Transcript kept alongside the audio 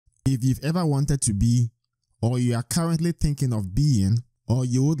If you've ever wanted to be, or you are currently thinking of being, or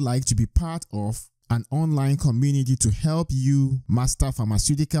you would like to be part of an online community to help you master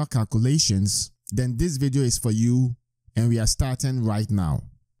pharmaceutical calculations, then this video is for you, and we are starting right now.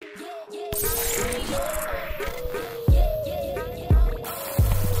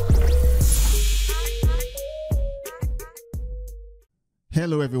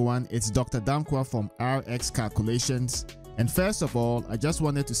 Hello everyone, it's Dr. Danquah from RxCalculations. And first of all, I just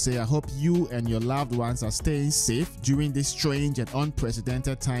wanted to say I hope you and your loved ones are staying safe during these strange and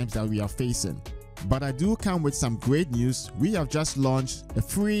unprecedented times that we are facing. But I do come with some great news. We have just launched a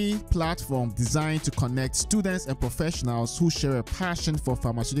free platform designed to connect students and professionals who share a passion for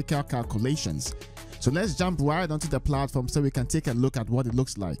pharmaceutical calculations. So let's jump right onto the platform so we can take a look at what it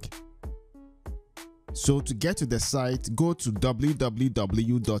looks like. So to get to the site, go to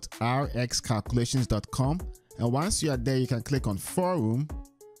www.RxCalculations.com, and once you are there, you can click on Forum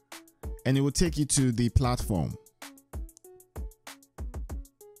and it will take you to the platform.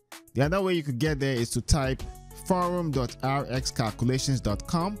 The other way you could get there is to type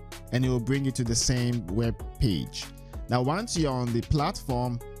forum.rxcalculations.com and it will bring you to the same web page. Now once you're on the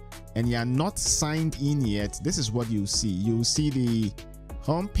platform and you are not signed in yet, this is what you'll see. You'll see the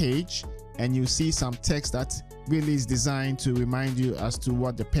home page and you see some text that really is designed to remind you as to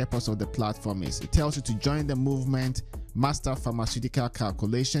what the purpose of the platform is. It tells you to join the movement, master pharmaceutical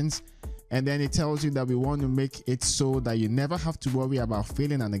calculations, and then it tells you that we want to make it so that you never have to worry about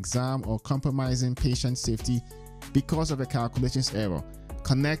failing an exam or compromising patient safety because of a calculations error.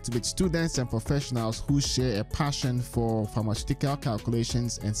 Connect with students and professionals who share a passion for pharmaceutical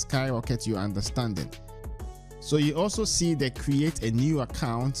calculations and skyrocket your understanding. So you also see they create a new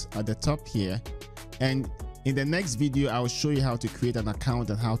account at the top here, and in the next video I will show you how to create an account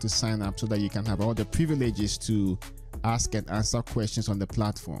and how to sign up so that you can have all the privileges to ask and answer questions on the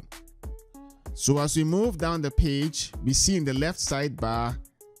platform. So as we move down the page, we see in the left sidebar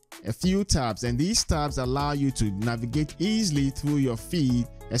a few tabs, and these tabs allow you to navigate easily through your feed,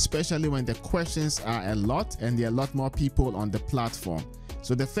 especially when the questions are a lot and there are a lot more people on the platform.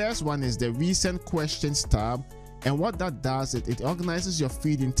 So the first one is the recent questions tab, and what that does is it organizes your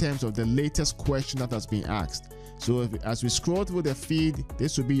feed in terms of the latest question that has been asked. So as we scroll through the feed,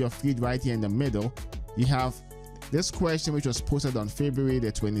 this will be your feed right here in the middle. You have this question which was posted on February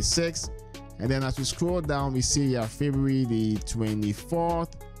the 26th, and then as we scroll down we see February the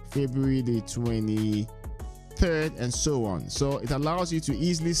 24th, February the 23rd, and so on. So it allows you to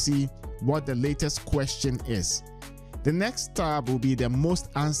easily see what the latest question is. The next tab will be the most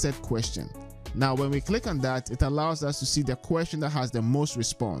answered question. Now when we click on that, it allows us to see the question that has the most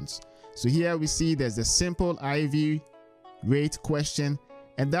response. So here we see there's a simple IV rate question,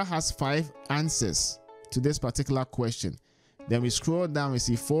 and that has 5 answers to this particular question. Then we scroll down, we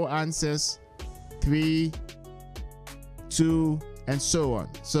see 4 answers, 3, 2, and so on.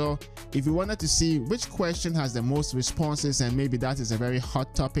 So if you wanted to see which question has the most responses and maybe that is a very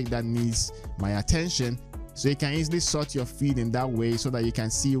hot topic that needs my attention, so you can easily sort your feed in that way so that you can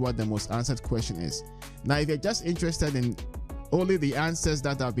see what the most answered question is. Now if you're just interested in only the answers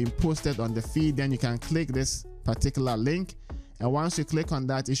that have been posted on the feed, then you can click this particular link, and once you click on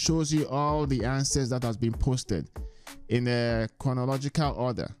that, it shows you all the answers that has been posted in a chronological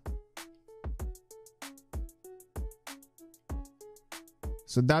order.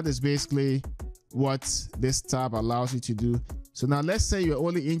 So that is basically what this tab allows you to do. So now let's say you're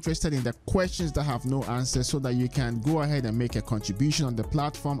only interested in the questions that have no answers, so that you can go ahead and make a contribution on the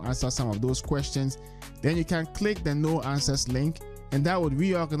platform, answer some of those questions. Then you can click the no answers link, and that would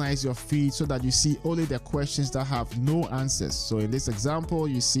reorganize your feed so that you see only the questions that have no answers. So in this example,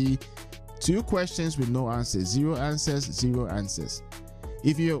 you see 2 questions with no answers, 0 answers, 0 answers.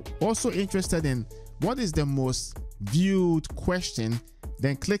 If you're also interested in what is the most viewed question,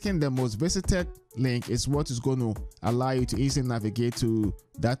 then clicking the most visited link is what is going to allow you to easily navigate to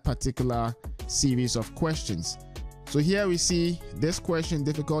that particular series of questions. So here we see this question,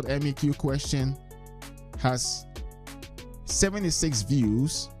 difficult MEQ question, has 76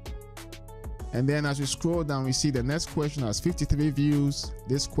 views, and then as we scroll down we see the next question has 53 views,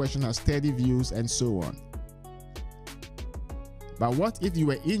 this question has 30 views, and so on. But what if you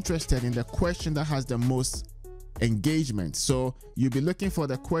were interested in the question that has the most engagement? So you'll be looking for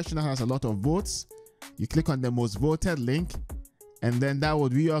the question that has a lot of votes. You click on the most voted link, and then that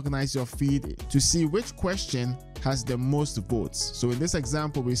would reorganize your feed to see which question has the most votes. So in this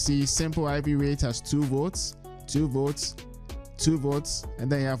example, we see simple IV rate has 2 votes, 2 votes, 2 votes,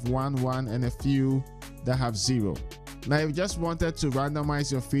 and then you have 1, 1, and a few that have 0. Now if you just wanted to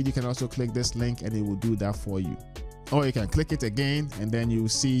randomize your feed, you can also click this link and it will do that for you. or you can click it again and then you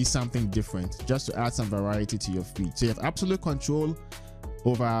see something different, just to add some variety to your feed. So you have absolute control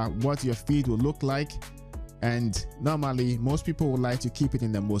over what your feed will look like. And normally most people would like to keep it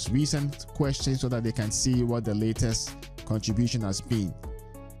in the most recent question so that they can see what the latest contribution has been.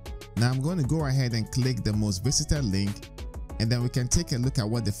 Now I'm going to go ahead and click the most visited link, and then we can take a look at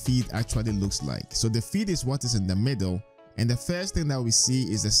what the feed actually looks like. So the feed is what is in the middle, and the first thing that we see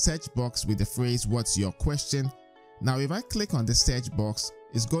is the search box with the phrase "what's your question?" Now if I click on the search box,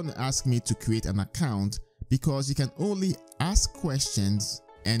 it's going to ask me to create an account, because you can only ask questions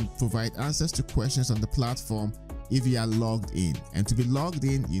and provide answers to questions on the platform if you are logged in. And to be logged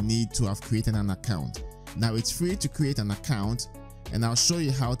in, you need to have created an account. Now it's free to create an account, and I'll show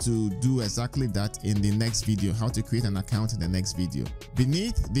you how to do exactly that in the next video, how to create an account in the next video.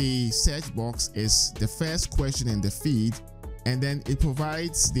 Beneath the search box is the first question in the feed, and then it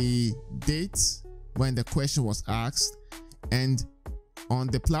provides the date when the question was asked. And on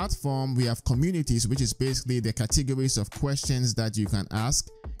the platform, we have communities, which is basically the categories of questions that you can ask.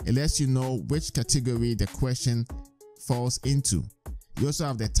 It lets you know which category the question falls into. You also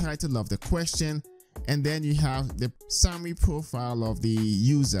have the title of the question, and then you have the summary profile of the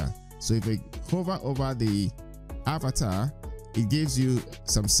user. So if you hover over the avatar, it gives you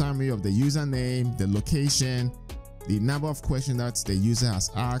some summary of the username, the location, the number of questions that the user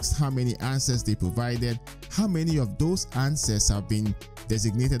has asked, how many answers they provided, how many of those answers have been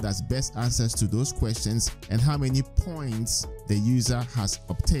designated as best answers to those questions, and how many points the user has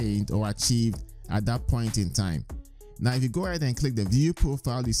obtained or achieved at that point in time. Now if you go ahead and click the view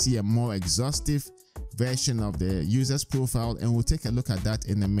profile, you see a more exhaustive version of the user's profile, and we'll take a look at that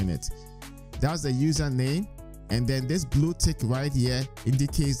in a minute. That's the username, and then this blue tick right here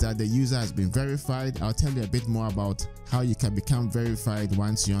indicates that the user has been verified. I'll tell you a bit more about how you can become verified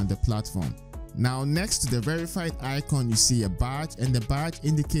once you're on the platform. Now next to the verified icon, you see a badge, and the badge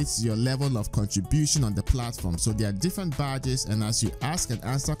indicates your level of contribution on the platform. So there are different badges, and as you ask and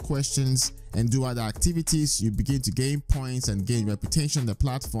answer questions and do other activities, you begin to gain points and gain reputation on the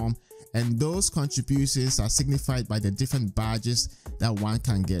platform, and those contributions are signified by the different badges that one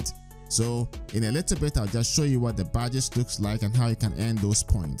can get. So in a little bit, I'll just show you what the badges looks like and how you can earn those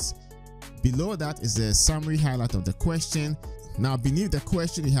points. Below that is the summary highlight of the question. Now beneath the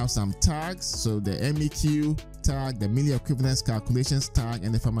question, you have some tags. So the MEQ tag, the milli equivalence calculations tag,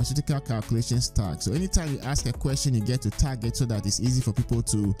 and the pharmaceutical calculations tag. So anytime you ask a question, you get to tag it so that it's easy for people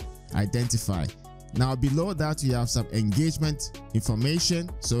to identify. Now below that, you have some engagement information.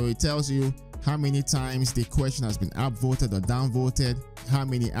 So it tells you how many times the question has been upvoted or downvoted, how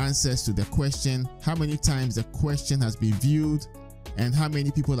many answers to the question, how many times the question has been viewed, and how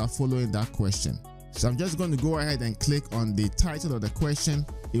many people are following that question. So I'm just going to go ahead and click on the title of the question.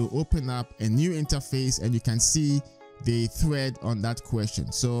 It will open up a new interface, and you can see the thread on that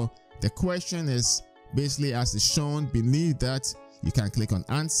question. So the question is basically as is shown. Beneath that, you can click on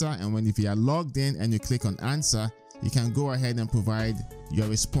answer, and if you are logged in and you click on answer, you can go ahead and provide your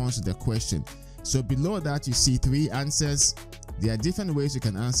response to the question. So below that, you see 3 answers. There are different ways you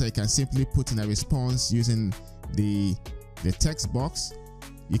can answer. You can simply put in a response using the text box.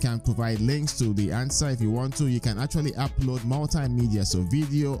 You can provide links to the answer if you want to. You can actually upload multimedia, so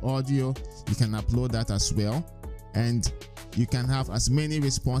video, audio, you can upload that as well. And you can have as many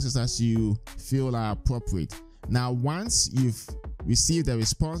responses as you feel are appropriate. Now, once you've received the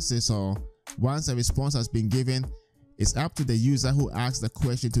responses, or once a response has been given, it's up to the user who asked the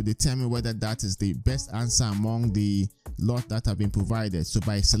question to determine whether that is the best answer among the lot that have been provided. So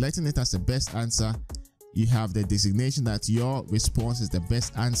by selecting it as the best answer, you have the designation that your response is the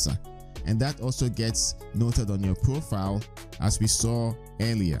best answer, and that also gets noted on your profile as we saw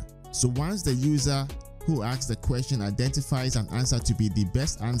earlier. So once the user who asked the question identifies an answer to be the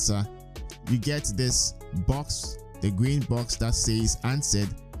best answer, you get this box, the green box that says answered.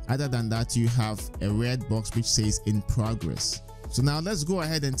 Other than that, you have a red box which says in progress. So now let's go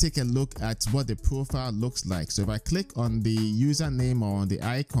ahead and take a look at what the profile looks like. So if I click on the username or on the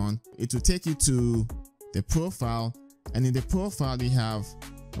icon, it will take you to the profile, and in the profile you have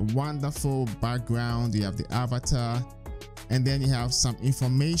a wonderful background, you have the avatar, and then you have some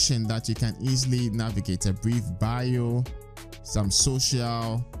information that you can easily navigate, a brief bio, some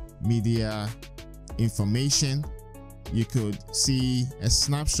social media information. You could see a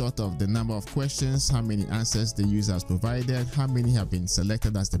snapshot of the number of questions, how many answers the user has provided, how many have been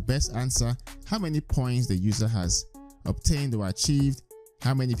selected as the best answer, how many points the user has obtained or achieved,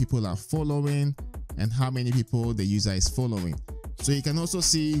 how many people are following, and how many people the user is following. So you can also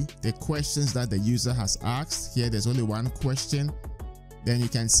see the questions that the user has asked. Here there's only one question. Then you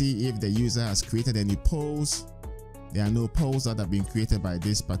can see if the user has created any polls, There are no polls that have been created by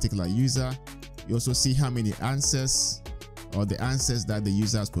this particular user. You also see how many answers or the answers that the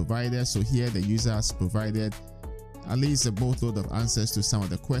user has provided. So here the user has provided at least a boatload of answers to some of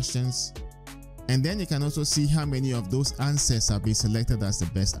the questions. And then you can also see how many of those answers have been selected as the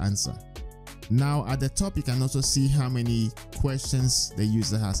best answer. Now at the top, you can also see how many questions the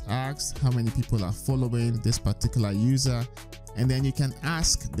user has asked, how many people are following this particular user, and then you can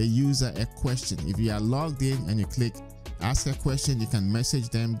ask the user a question. If you are logged in and you click ask a question, you can message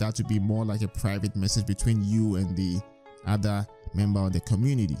them. That would be more like a private message between you and the other member of the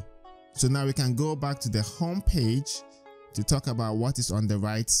community. So now we can go back to the home page to talk about what is on the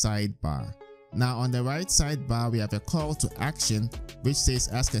right sidebar. Now on the right sidebar, we have a call to action which says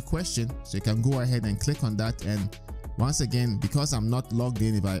ask a question. So you can go ahead and click on that, and once again, because I'm not logged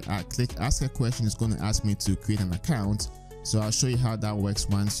in, if I click ask a question, it's going to ask me to create an account. So I'll show you how that works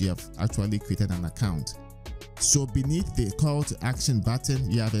once you have actually created an account. So beneath the call to action button,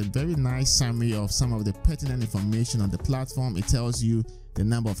 you have a very nice summary of some of the pertinent information on the platform. It tells you the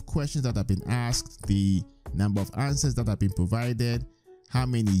number of questions that have been asked, the number of answers that have been provided, how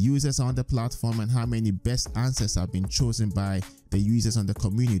many users are on the platform, and how many best answers have been chosen by the users on the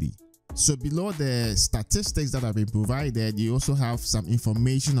community. So below the statistics that have been provided, you also have some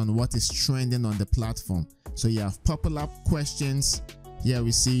information on what is trending on the platform. So you have popular questions. Here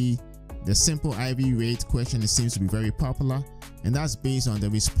we see the simple IV rate question. It seems to be very popular, and that's based on the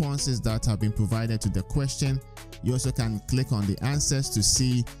responses that have been provided to the question. You also can click on the answers to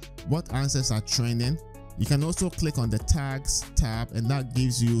see what answers are trending. You can also click on the tags tab, and that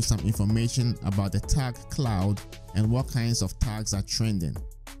gives you some information about the tag cloud and what kinds of tags are trending.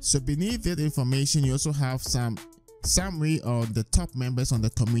 So beneath that information, you also have some summary of the top members on the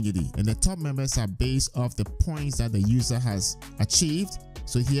community, and the top members are based off the points that the user has achieved.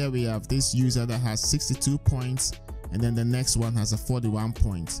 So here we have this user that has 62 points, and then the next one has a 41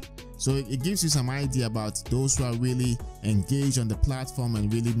 points. So it gives you some idea about those who are really engaged on the platform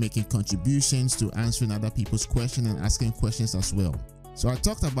and really making contributions to answering other people's questions and asking questions as well. So I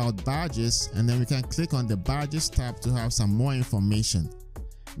talked about badges, and then we can click on the badges tab to have some more information.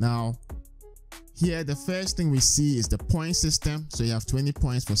 Now here the first thing we see is the point system. So you have 20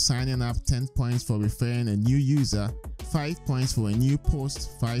 points for signing up, 10 points for referring a new user, 5 points for a new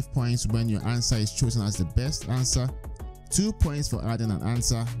post, 5 points when your answer is chosen as the best answer, 2 points for adding an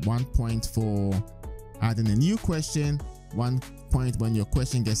answer, 1 point for adding a new question, 1 point when your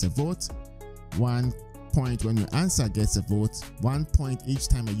question gets a vote, 1 point when your answer gets a vote, 1 point each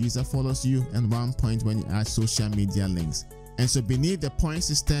time a user follows you, and 1 point when you add social media links. And so beneath the point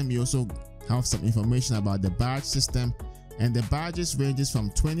system, you also have some information about the badge system, and the badges ranges from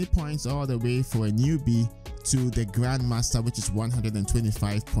 20 points all the way for a newbie to the grandmaster, which is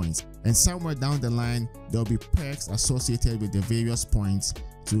 125 points. And somewhere down the line, there'll be perks associated with the various points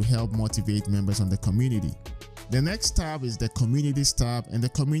to help motivate members on the community. The next tab is the communities tab, and the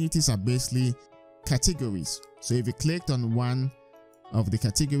communities are basically categories. So if you clicked on one of the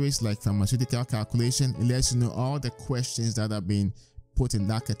categories like pharmaceutical calculation, it lets you know all the questions that have been put in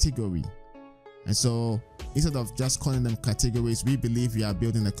that category. And so instead of just calling them categories, we believe we are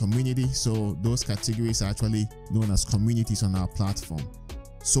building a community, so those categories are actually known as communities on our platform.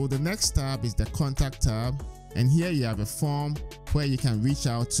 So the next tab is the contact tab, and here you have a form where you can reach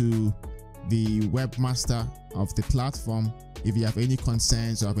out to the webmaster of the platform if you have any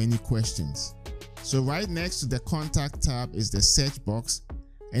concerns or have any questions. So right next to the contact tab is the search box,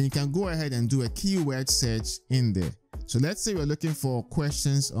 and you can go ahead and do a keyword search in there. So let's say we're looking for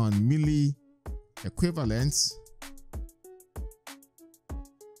questions on milli equivalents.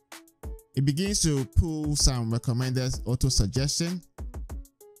 It begins to pull some recommended auto suggestion,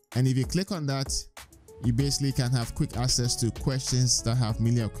 and if you click on that, you basically can have quick access to questions that have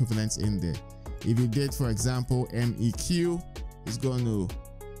milli equivalents in there. If you did, for example, MEQ, it's going to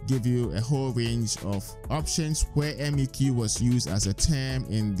give you a whole range of options where MEQ was used as a term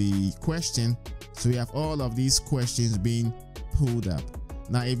in the question. So we have all of these questions being pulled up.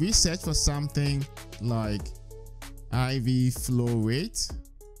 Now if we search for something like IV flow rate,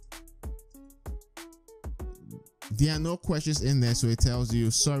 there are no questions in there, so it tells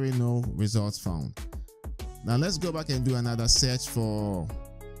you sorry, no results found. Now let's go back and do another search for,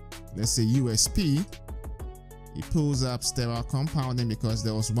 let's say, USP. It pulls up sterile compounding because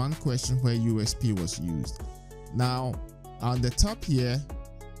there was one question where USP was used. Now on the top here,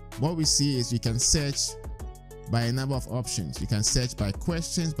 what we see is you can search by a number of options. You can search by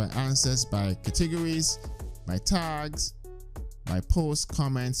questions, by answers, by categories, by tags, by post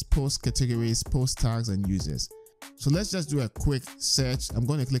comments, post categories, post tags, and users. So let's just do a quick search. I'm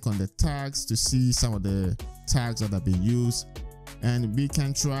going to click on the tags to see some of the tags that have been used. And we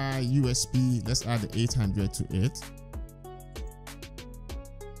can try USB. Let's add the 800 to it.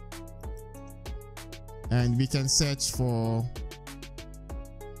 And we can search for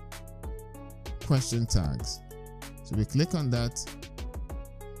question tags. So we click on that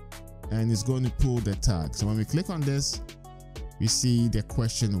and it's going to pull the tag. So when we click on this, we see the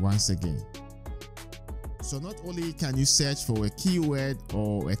question once again. So not only can you search for a keyword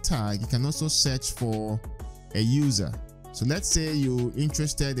or a tag, you can also search for a user. So let's say you're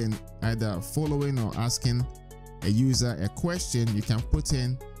interested in either following or asking a user a question. You can put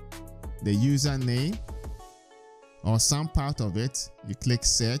in the username or some part of it. You click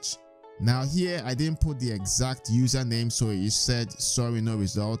search. Now here I didn't put the exact username, so it said sorry, no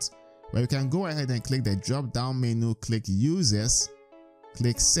results. But you can go ahead and click the drop down menu, click users,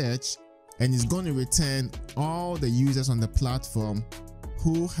 click search, and it's going to return all the users on the platform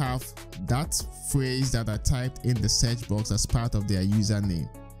who have that phrase that are typed in the search box as part of their username.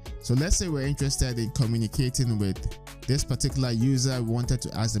 So let's say we're interested in communicating with this particular user, we wanted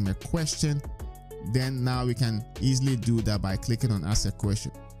to ask them a question. Then now we can easily do that by clicking on ask a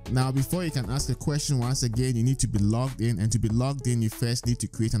question. Now before you can ask a question, once again you need to be logged in, and to be logged in you first need to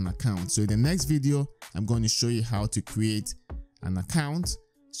create an account. So in the next video I'm going to show you how to create an account.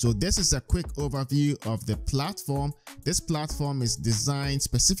 So this is a quick overview of the platform. This platform is designed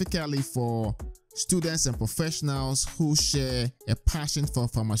specifically for students and professionals who share a passion for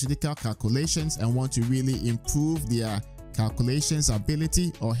pharmaceutical calculations and want to really improve their calculations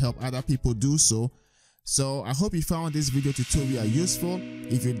ability or help other people do so. So I hope you found this video tutorial useful.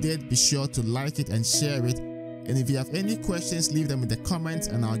 If you did, be sure to like it and share it. And if you have any questions, leave them in the comments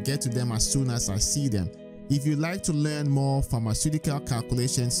and I'll get to them as soon as I see them. If you'd like to learn more pharmaceutical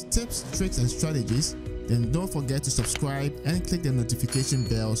calculations, tips, tricks, and strategies, then don't forget to subscribe and click the notification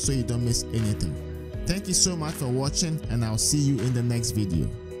bell so you don't miss anything. Thank you so much for watching, and I'll see you in the next video.